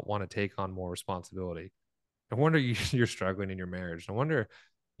wonder you don't want to take on more responsibility. No wonder you're struggling in your marriage. No wonder,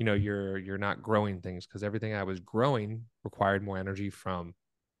 you're not growing things, because everything I was growing required more energy from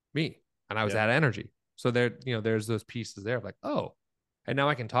me, and I was Yeah. at energy. So there's those pieces there of like, oh, and now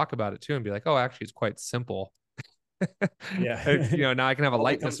I can talk about it too and be like, oh, actually, it's quite simple. Yeah. Now I can have a All becomes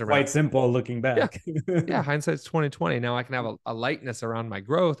lightness around. quite simple looking Yeah, back. yeah. Hindsight's 2020. Now I can have a lightness around my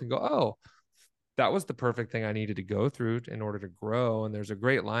growth and go, oh, that was the perfect thing I needed to go through in order to grow. And there's a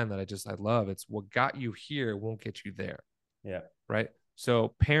great line that I love. It's what got you here won't get you there. Yeah. Right.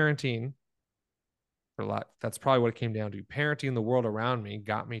 So parenting, for a lot, that's probably what it came down to. Parenting the world around me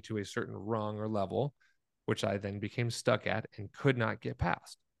got me to a certain rung or level, which I then became stuck at and could not get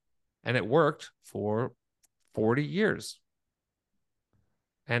past. And it worked for 40 years.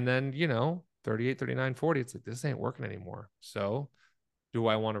 And then, 38, 39, 40, it's like, this ain't working anymore. So do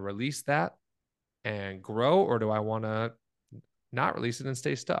I want to release that and grow, or do I want to not release it and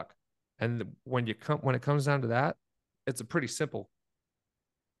stay stuck? And when it comes down to that, it's a pretty simple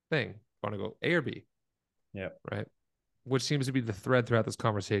thing. Want to go A or B, Yeah. right? Which seems to be the thread throughout this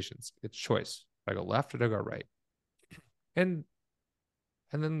conversation. It's choice. Do I go left or do I go right? And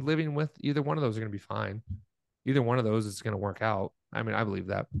then living with either one of those are going to be fine. Either one of those is going to work out. I mean, I believe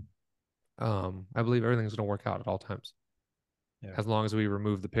that. I believe everything's going to work out at all times, Yeah. as long as we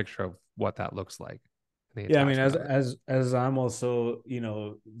remove the picture of what that looks like and the Yeah, I mean, attachment of it. as I'm also,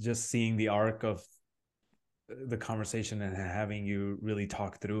 just seeing the arc of the conversation and having you really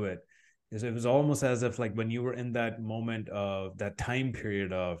talk through it, is it was almost as if like when you were in that moment of that time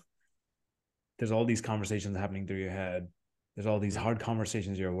period of there's all these conversations happening through your head, there's all these Mm-hmm. hard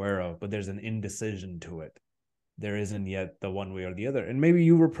conversations you're aware of, but there's an indecision to it. There isn't yet the one way or the other. And maybe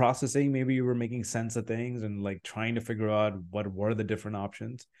you were processing, maybe you were making sense of things and like trying to figure out what were the different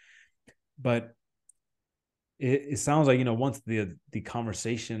options. But it sounds like, once the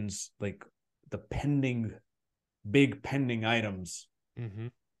conversations, like the big pending items Mm-hmm.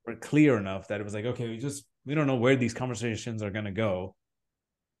 were clear enough that it was like, okay, we don't know where these conversations are going to go,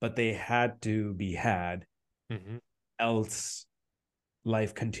 but they had to be had, Mm-hmm. else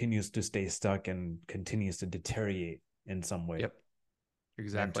life continues to stay stuck and continues to deteriorate in some way, Yep.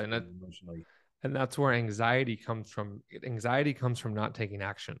 Exactly. mentally, emotionally. And that's where anxiety comes from. Anxiety comes from not taking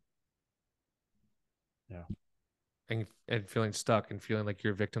action Yeah. and feeling stuck and feeling like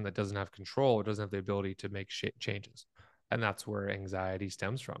you're a victim that doesn't have control or doesn't have the ability to make changes. And that's where anxiety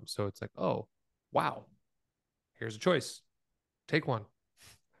stems from. So it's like, oh, wow, here's a choice. Take one.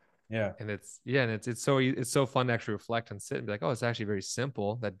 Yeah. And it's so fun to actually reflect and sit and be like, oh, it's actually very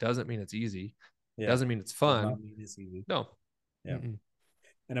simple. That doesn't mean it's easy. Yeah. Doesn't mean it's Does fun. not mean it's easy. No. Yeah. Mm-mm.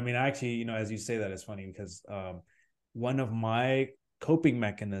 And I mean, actually, as you say that, it's funny because one of my coping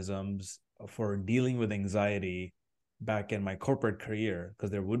mechanisms for dealing with anxiety back in my corporate career, because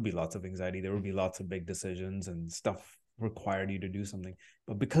there would be lots of anxiety, there would be lots of big decisions and stuff required you to do something.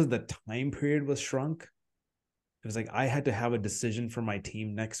 But because the time period was shrunk, it was like I had to have a decision for my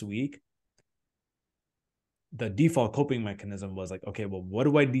team next week. The default coping mechanism was like, okay, well, what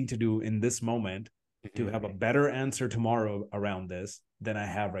do I need to do in this moment to Mm-hmm. have a better answer tomorrow around this than I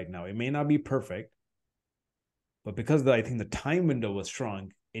have right now? It may not be perfect, but because I think the time window was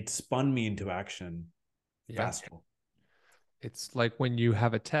shrunk, it spun me into action Yeah. faster. It's like when you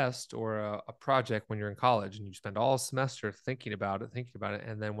have a test or a project when you're in college and you spend all semester thinking about it.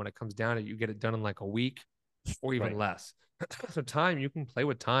 And then when it comes down to it, you get it done in like a week or even Right. less. So time, you can play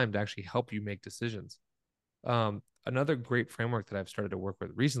with time to actually help you make decisions. Another great framework that I've started to work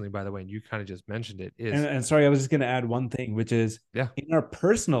with recently, by the way, and you kind of just mentioned it, And, is and sorry, I was just going to add one thing, which is yeah. in our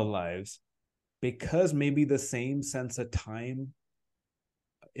personal lives, because maybe the same sense of time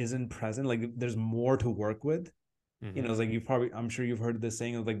isn't present, like there's more to work with. Mm-hmm. It's like I'm sure you've heard this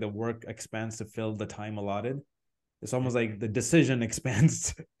saying of like the work expands to fill the time allotted. It's Mm-hmm. almost like the decision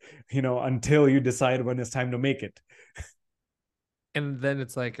expands, until you decide when it's time to make it. And then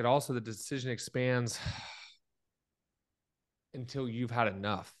it's like it also the decision expands until you've had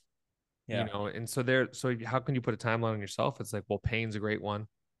enough, Yeah. and so how can you put a timeline on yourself? It's like, well, pain's a great one,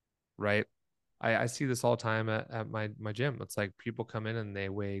 right? I see this all the time at my gym. It's like people come in and they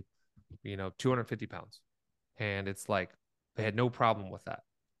weigh 250 pounds, and it's like they had no problem with that,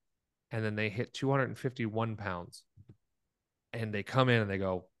 and then they hit 251 pounds and they come in and they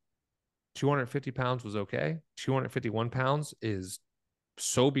go, 250 pounds was okay, 251 pounds is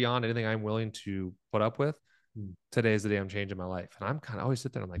so beyond anything I'm willing to put up with. Hmm. Today is the day I'm changing my life. And I'm kind of always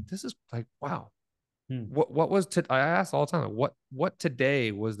sit there and I'm like, this is like, wow. Hmm. What was I ask all the time, like, what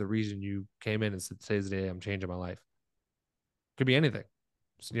today was the reason you came in and said today's the day I'm changing my life? Could be anything.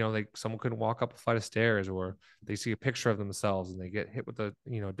 So, like someone couldn't walk up a flight of stairs, or they see a picture of themselves and they get hit with a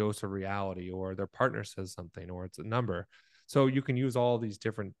dose of reality, or their partner says something, or it's a number. So you can use all these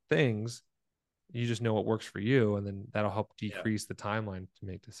different things. You just know what works for you, and then that'll help Yeah. decrease the timeline to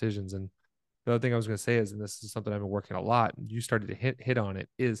make decisions. And the other thing I was going to say is, and this is something I've been working a lot, you started to hit on it,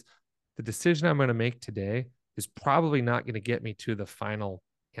 is the decision I'm going to make today is probably not going to get me to the final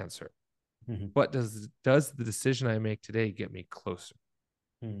answer. Mm-hmm. But does the decision I make today get me closer?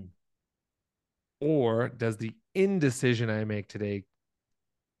 Mm-hmm. Or does the indecision I make today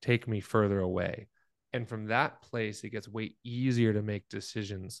take me further away? And from that place, it gets way easier to make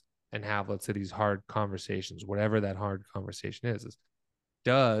decisions and have, let's say, these hard conversations, whatever that hard conversation is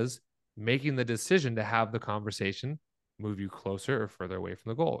does making the decision to have the conversation move you closer or further away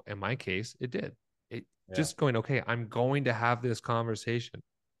from the goal? In my case, it did. It Yeah. just going, okay, I'm going to have this conversation.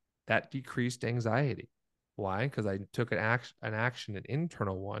 That decreased anxiety. Why? Because I took an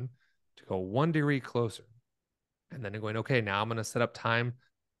internal one, to go 1 degree closer. And then going, okay, now I'm going to set up time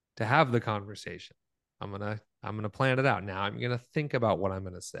to have the conversation. I'm gonna plan it out. Now I'm gonna think about what I'm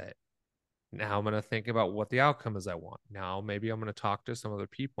gonna say. Now I'm gonna think about what the outcome is I want. Now maybe I'm gonna talk to some other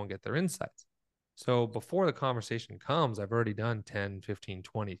people and get their insights. So before the conversation comes, I've already done 10, 15,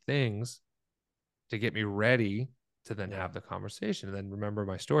 20 things to get me ready to then Yeah. have the conversation. And then remember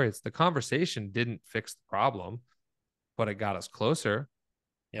my story. It's the conversation didn't fix the problem, but it got us closer.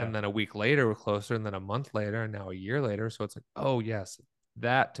 Yeah. And then a week later, we're closer. And then a month later, and now a year later. So it's like, oh, yes,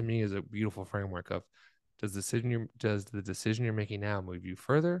 that to me is a beautiful framework of does the decision you're making now move you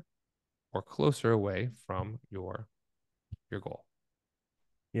further or closer away from your goal?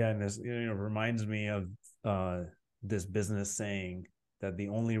 Yeah. And this, reminds me of uh, this business saying that the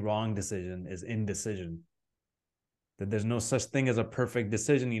only wrong decision is indecision. That there's no such thing as a perfect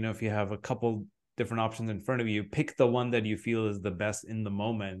decision. If you have a couple different options in front of you, pick the one that you feel is the best in the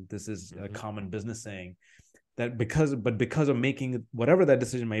moment. This is a Mm-hmm. common business saying that because of making whatever that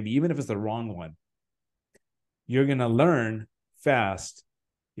decision may be, even if it's the wrong one, you're going to learn fast.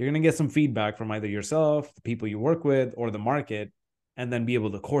 You're going to get some feedback from either yourself, the people you work with, or the market, and then be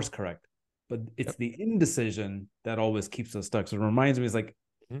able to course correct. But it's Yep. the indecision that always keeps us stuck. So it reminds me, it's like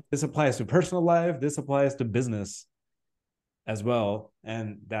Mm-hmm. this applies to personal life, this applies to business as well.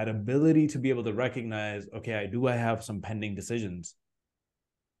 And that ability to be able to recognize, okay, I have some pending decisions,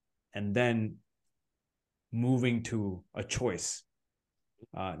 and then moving to a choice.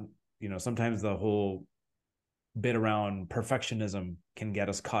 Uh, sometimes the whole bit around perfectionism can get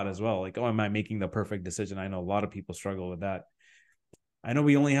us caught as well. Like, oh, am I making the perfect decision? I know a lot of people struggle with that. I know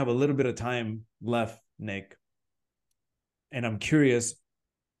we only have a little bit of time left, Nick, and I'm curious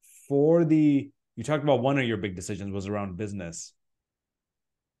you talked about one of your big decisions was around business.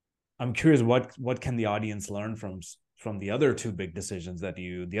 I'm curious what can the audience learn from the other two big decisions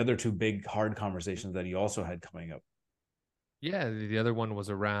the other two big hard conversations that you also had coming up. Yeah, the other one was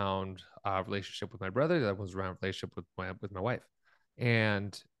around relationship with my brother. That was around relationship with my wife,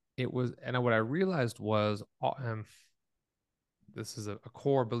 and what I realized was this is a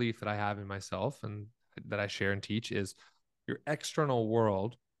core belief that I have in myself and that I share and teach is your external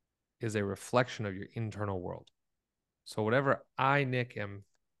world is a reflection of your internal world. So whatever I, Nick, am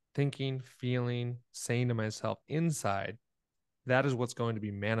thinking, feeling, saying to myself inside, that is what's going to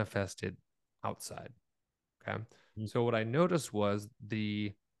be manifested outside. Okay. So what I noticed was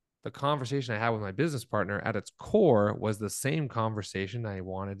the conversation I had with my business partner at its core was the same conversation I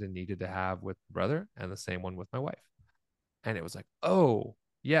wanted and needed to have with my brother and the same one with my wife. And it was like, oh,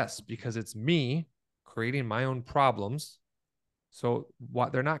 yes, because it's me creating my own problems. So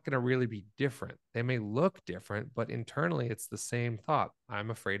what they're not going to really be different. They may look different, but internally it's the same thought. I'm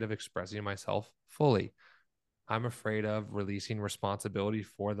afraid of expressing myself fully. I'm afraid of releasing responsibility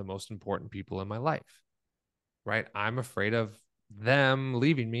for the most important people in my life. Right? I'm afraid of them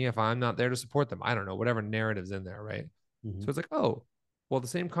leaving me if I'm not there to support them. I don't know, whatever narrative's in there, right? Mm-hmm. So it's like, oh, well, the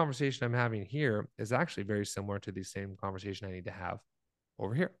same conversation I'm having here is actually very similar to the same conversation I need to have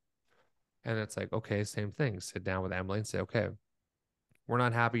over here. And it's like, okay, same thing. Sit down with Emily and say, okay, we're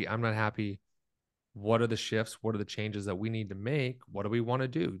not happy. I'm not happy. What are the shifts? What are the changes that we need to make? What do we want to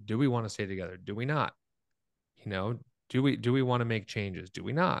do? Do we want to stay together? Do we not? You know, do we want to make changes? Do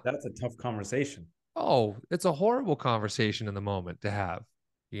we not? That's a tough conversation. Oh, it's a horrible conversation in the moment to have,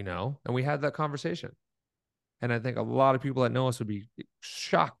 and we had that conversation. And I think a lot of people that know us would be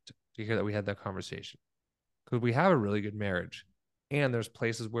shocked to hear that we had that conversation because we have a really good marriage. And there's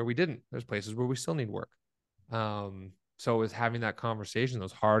places where we didn't, there's places where we still need work. So it's having that conversation,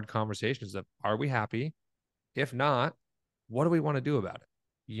 those hard conversations of are we happy? If not, what do we want to do about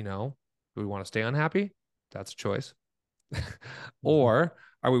it? Do we want to stay unhappy? That's a choice. Mm-hmm. Or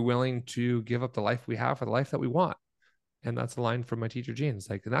are we willing to give up the life we have for the life that we want? And that's a line from my teacher, Gene. It's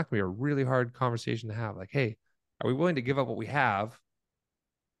like, that can be a really hard conversation to have. Like, hey, are we willing to give up what we have,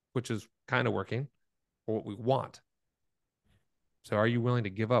 which is kind of working, or what we want? So are you willing to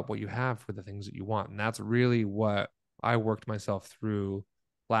give up what you have for the things that you want? And that's really what I worked myself through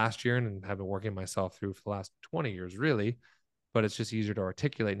last year and have been working myself through for the last 20 years, really. But it's just easier to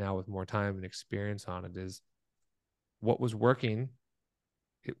articulate now with more time and experience on it is what was working.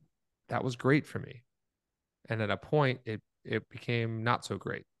 It, that was great for me. And at a point, it became not so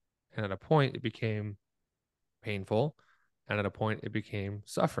great. And at a point, it became painful. And at a point, it became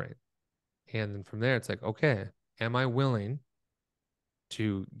suffering. And then from there, it's like, okay, am I willing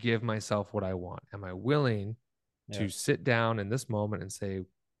to give myself what I want? Am I willing Yeah. to sit down in this moment and say,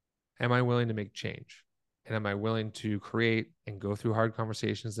 am I willing to make change? And am I willing to create and go through hard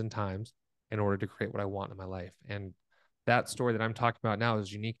conversations and times in order to create what I want in my life? And that story that I'm talking about now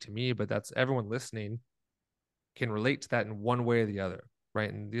is unique to me, but that's everyone listening can relate to that in one way or the other.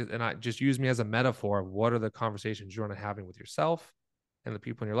 right? And I just use me as a metaphor of what are the conversations you're having with yourself and the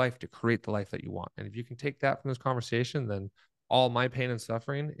people in your life to create the life that you want. And if you can take that from this conversation, then all my pain and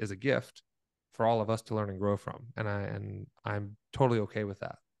suffering is a gift for all of us to learn and grow from. And I'm totally okay with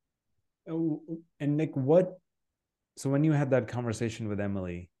that. Oh, and Nick, what? So when you had that conversation with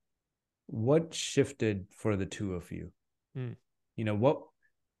Emily, what shifted for the two of you? Mm. What?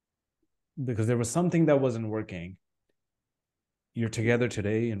 Because there was something that wasn't working. You're together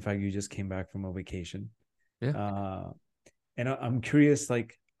today. In fact, you just came back from a vacation. Yeah. Uh, and I'm curious,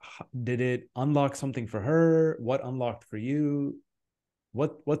 like, did it unlock something for her? What unlocked for you?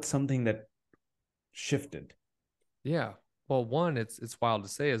 What's something that shifted? Yeah. Well, one, it's wild to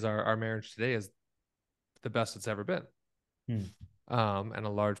say is our marriage today is the best it's ever been. Hmm. And a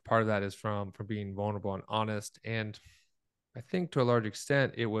large part of that is from being vulnerable and honest. And I think to a large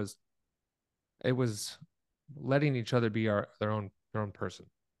extent it was letting each other be their own person.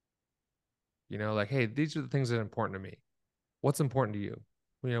 Like, hey, these are the things that are important to me. What's important to you?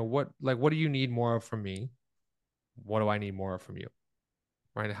 What do you need more of from me? What do I need more of from you?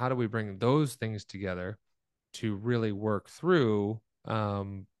 Right? How do we bring those things together to really work through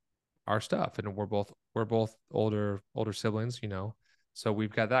our stuff? And we're both older siblings. So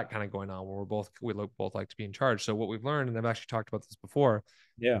we've got that kind of going on where we both like to be in charge. So what we've learned, and I've actually talked about this before,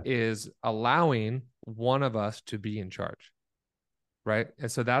 Yeah. is allowing one of us to be in charge. Right.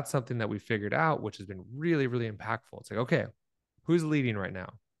 And so that's something that we figured out, which has been really, really impactful. It's like, okay, who's leading right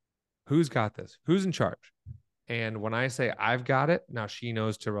now? Who's got this? Who's in charge? And when I say I've got it, now she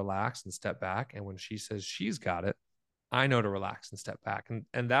knows to relax and step back. And when she says she's got it, I know to relax and step back.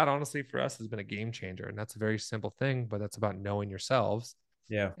 And that honestly for us has been a game changer. And that's a very simple thing, but that's about knowing yourselves.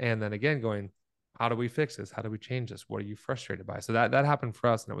 Yeah. And then again, going, how do we fix this? How do we change this? What are you frustrated by? So that happened for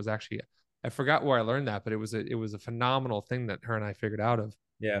us. And it was actually, I forgot where I learned that, but it was a phenomenal thing that her and I figured out of,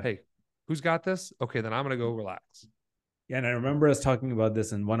 Yeah. hey, who's got this? Okay, then I'm gonna go relax. Yeah. And I remember us talking about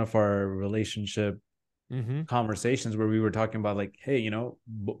this in one of our relationship Mm-hmm. conversations where we were talking about, like, hey,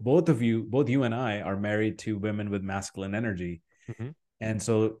 both of you, both you and I, are married to women with masculine energy. Mm-hmm. And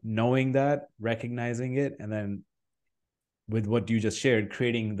so knowing that, recognizing it, and then with what you just shared,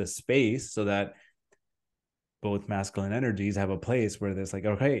 creating the space so that both masculine energies have a place where there's like,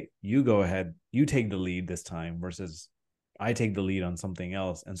 okay, you go ahead, you take the lead this time versus I take the lead on something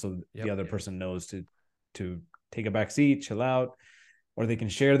else. And so the Yep. other person knows to take a back seat, chill out, or they can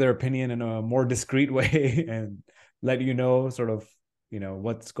share their opinion in a more discreet way and let you know sort of,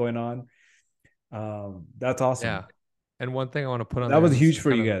 what's going on. That's awesome. Yeah. And one thing I want to put on That there, was and this huge is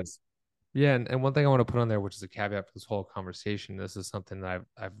for kind you of, guys. yeah, and one thing I want to put on there, which is a caveat for this whole conversation. This is something that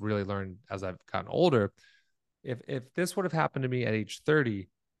I've really learned as I've gotten older. If this would have happened to me at age 30,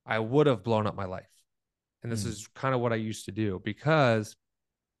 I would have blown up my life. And this Hmm. is kind of what I used to do because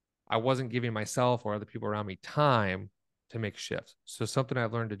I wasn't giving myself or other people around me time to make shifts. So something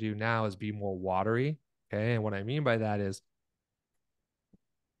I've learned to do now is be more watery. Okay. And what I mean by that is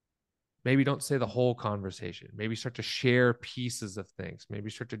maybe don't say the whole conversation. Maybe start to share pieces of things. Maybe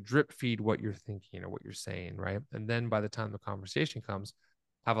start to drip feed what you're thinking or what you're saying. Right. And then by the time the conversation comes,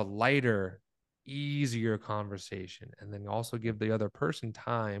 have a lighter, easier conversation. And then also give the other person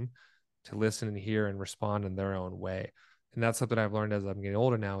time to listen and hear and respond in their own way. And that's something I've learned as I'm getting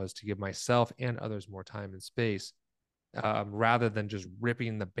older now is to give myself and others more time and space rather than just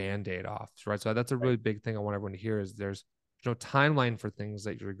ripping the band-aid off. Right. So that's a Right. really big thing I want everyone to hear is there's no timeline for things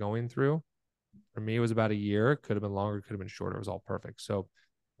that you're going through. For me, it was about a year. Could have been longer, could have been shorter. It was all perfect. So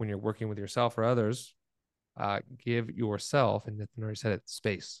when you're working with yourself or others, give yourself, and Nathan already said it,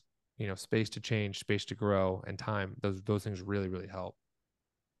 space. Space to change, space to grow, and time. Those things really, really help.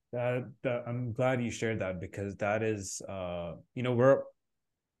 That I'm glad you shared that, because that is, we're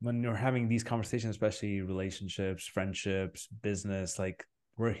when you're having these conversations, especially relationships, friendships, business, like,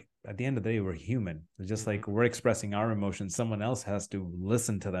 we're at the end of the day, we're human. It's just Mm-hmm. like we're expressing our emotions. Someone else has to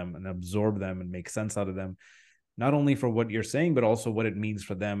listen to them and absorb them and make sense out of them, not only for what you're saying, but also what it means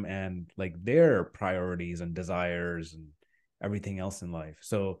for them and like their priorities and desires and everything else in life.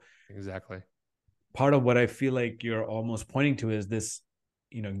 So Exactly. part of what I feel like you're almost pointing to is this,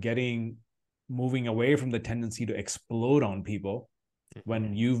 getting moving away from the tendency to explode on people Mm-hmm.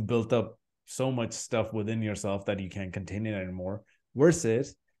 when you've built up so much stuff within yourself that you can't contain it anymore,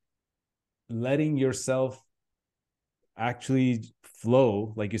 versus letting yourself actually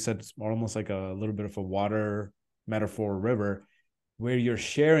flow, like you said, it's almost like a little bit of a water metaphor river, where you're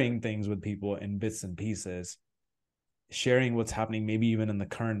sharing things with people in bits and pieces, sharing what's happening maybe even in the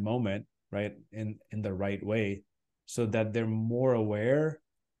current moment, right, in the right way, so that they're more aware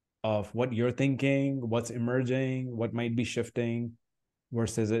of what you're thinking, what's emerging, what might be shifting,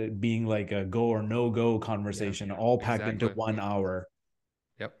 versus it being like a go or no go Yeah, conversation, all packed into exactly. 1 hour.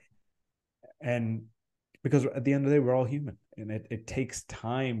 Yep. And because at the end of the day, we're all human, and it takes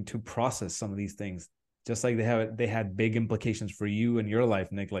time to process some of these things. Just like they had big implications for you and your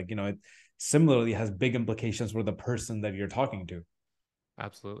life, Nick. Like, it similarly has big implications for the person that you're talking to.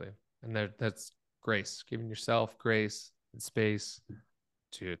 Absolutely. And that's grace, giving yourself grace and space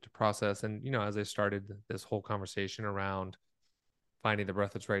to process. And as I started this whole conversation around finding the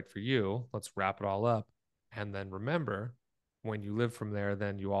breath that's right for you, let's wrap it all up. And then remember, when you live from there,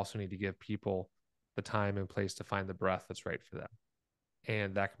 then you also need to give people the time and place to find the breath that's right for them.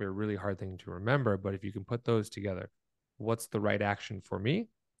 And that can be a really hard thing to remember. But if you can put those together, what's the right action for me?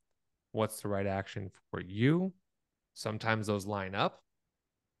 What's the right action for you? Sometimes those line up,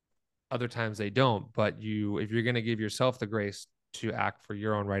 other times they don't. But if you're going to give yourself the grace to act for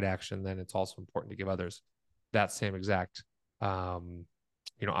your own right action, then it's also important to give others that same exact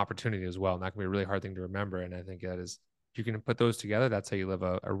opportunity as well. And that can be a really hard thing to remember. And I think that is, if you can put those together, that's how you live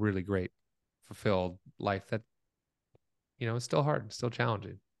a really great, fulfilled life that is still hard, still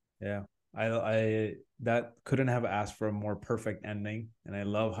challenging. Yeah. I that couldn't have asked for a more perfect ending. And I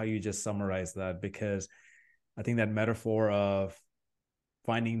love how you just summarized that, because I think that metaphor of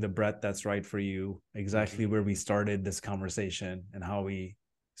finding the breath that's right for you, exactly where we started this conversation and how we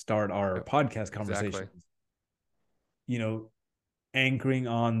start our podcast conversations, exactly. Anchoring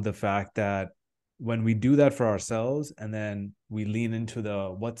on the fact that when we do that for ourselves, and then we lean into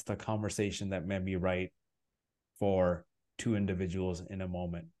what's the conversation that may be right for two individuals in a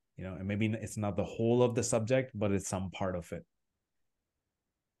moment, and maybe it's not the whole of the subject, but it's some part of it.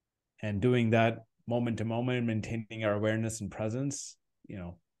 And doing that moment to moment, maintaining our awareness and presence,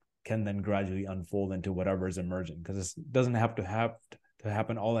 can then gradually unfold into whatever is emerging, because it doesn't have to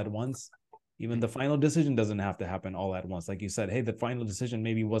happen all at once. Even the final decision doesn't have to happen all at once. Like you said, hey, the final decision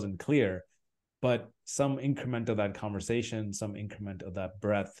maybe wasn't clear, but some increment of that conversation, some increment of that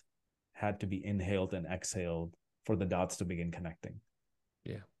breath had to be inhaled and exhaled for the dots to begin connecting.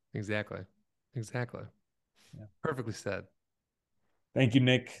 Yeah, exactly. Yeah. Perfectly said. Thank you,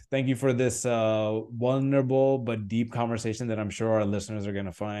 Nick. Thank you for this vulnerable but deep conversation that I'm sure our listeners are going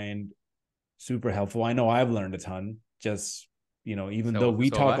to find super helpful. I know I've learned a ton. Just, even though we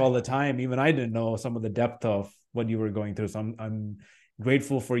talk all the time, even I didn't know some of the depth of what you were going through. So I'm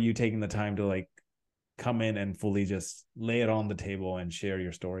grateful for you taking the time to come in and fully just lay it on the table and share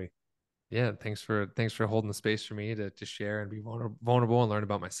your story. Yeah, thanks for holding the space for me to share and be vulnerable and learn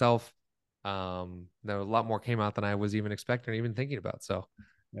about myself. There a lot more came out than I was even expecting or even thinking about. So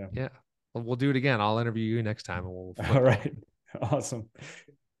yeah, we'll do it again. I'll interview you next time and we'll flip all right. Awesome.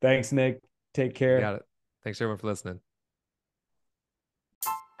 Thanks, Nick. Take care. You got it. Thanks everyone for listening.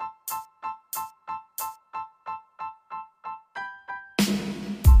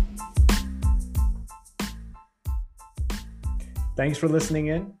 Thanks for listening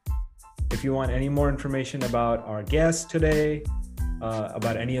in. If you want any more information about our guest today,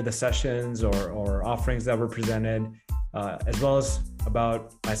 about any of the sessions or offerings that were presented, as well as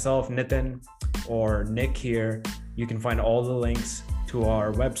about myself, Nitin, or Nick here, you can find all the links to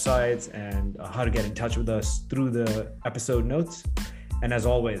our websites and how to get in touch with us through the episode notes. And as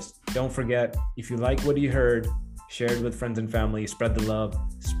always, don't forget, if you like what you heard, share it with friends and family, spread the love,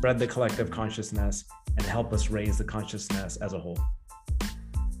 spread the collective consciousness, and help us raise the consciousness as a whole.